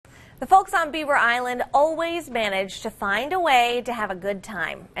The folks on Beaver Island always manage to find a way to have a good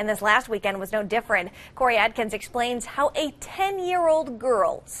time, and this last weekend was no different. Corey Adkins explains how a 10-year-old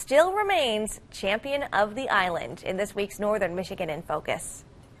girl still remains champion of the island in this week's Northern Michigan in Focus.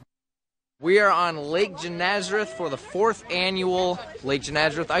 We are on Lake Genazareth for the 4th annual Lake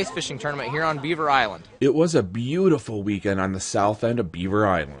Genazareth ice fishing tournament here on Beaver Island. It was a beautiful weekend on the south end of Beaver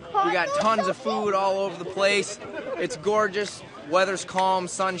Island. We got tons of food all over the place. It's gorgeous. Weather's calm,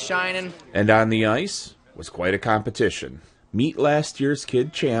 sun shining. And on the ice was quite a competition. Meet last year's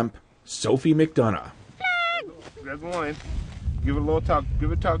kid champ, Sophie McDonough. Grab the line. Give it a little tug.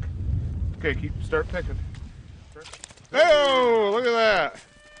 Give it a tug. Okay, start picking. Oh, look at that.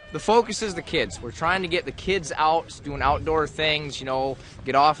 The focus is the kids. We're trying to get the kids out, doing outdoor things, you know,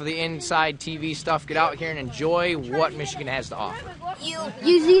 get off of the inside TV stuff, get out here and enjoy what Michigan has to offer. You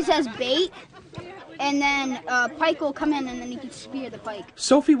use these as bait, and then pike will come in, and then you can spear the pike.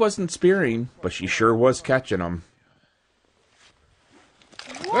 Sophie wasn't spearing, but she sure was catching them.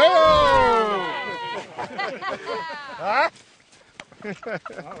 Whoa! Huh?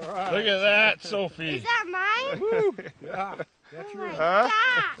 Right. Look at that, Sophie. Is that mine? Yeah. Oh my gosh.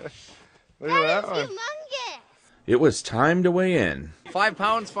 Look at that is one. humongous. It was time to weigh in. 5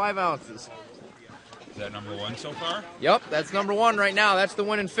 pounds, 5 ounces. Is that number one so far? Yep, that's number 1 right now. That's the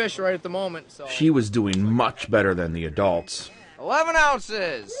winning fish right at the moment. So. She was doing much better than the adults. 11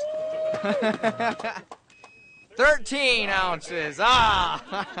 ounces. 13 ounces.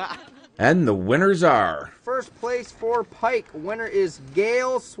 Ah! And the winners are... First place for pike winner is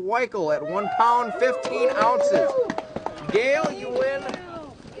Gail Swikel at 1 pound, 15 ounces. Gail, you win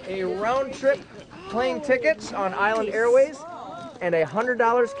a round trip plane tickets on Island Airways and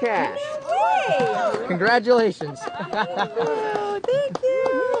 $100 cash. Yay! Congratulations. Oh, thank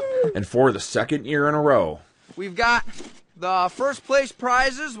you. And for the second year in a row, We've got the first place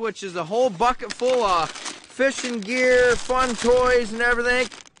prizes, which is a whole bucket full of fishing gear, fun toys and everything,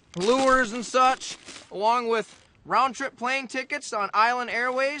 lures and such, along with round trip plane tickets on Island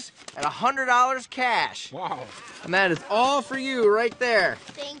Airways at $100 cash. Wow. And that is all for you right there.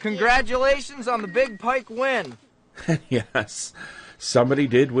 Thank you. Congratulations on the big pike win. yes, somebody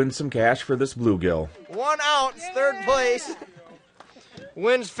did win some cash for this bluegill. 1 ounce, third place,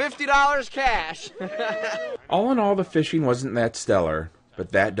 wins $50 cash. All in all, the fishing wasn't that stellar,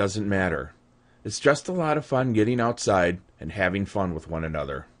 but that doesn't matter. It's just a lot of fun getting outside and having fun with one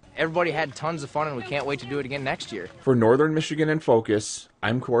another. Everybody had tons of fun, and we can't wait to do it again next year. For Northern Michigan in Focus,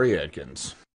 I'm Corey Adkins.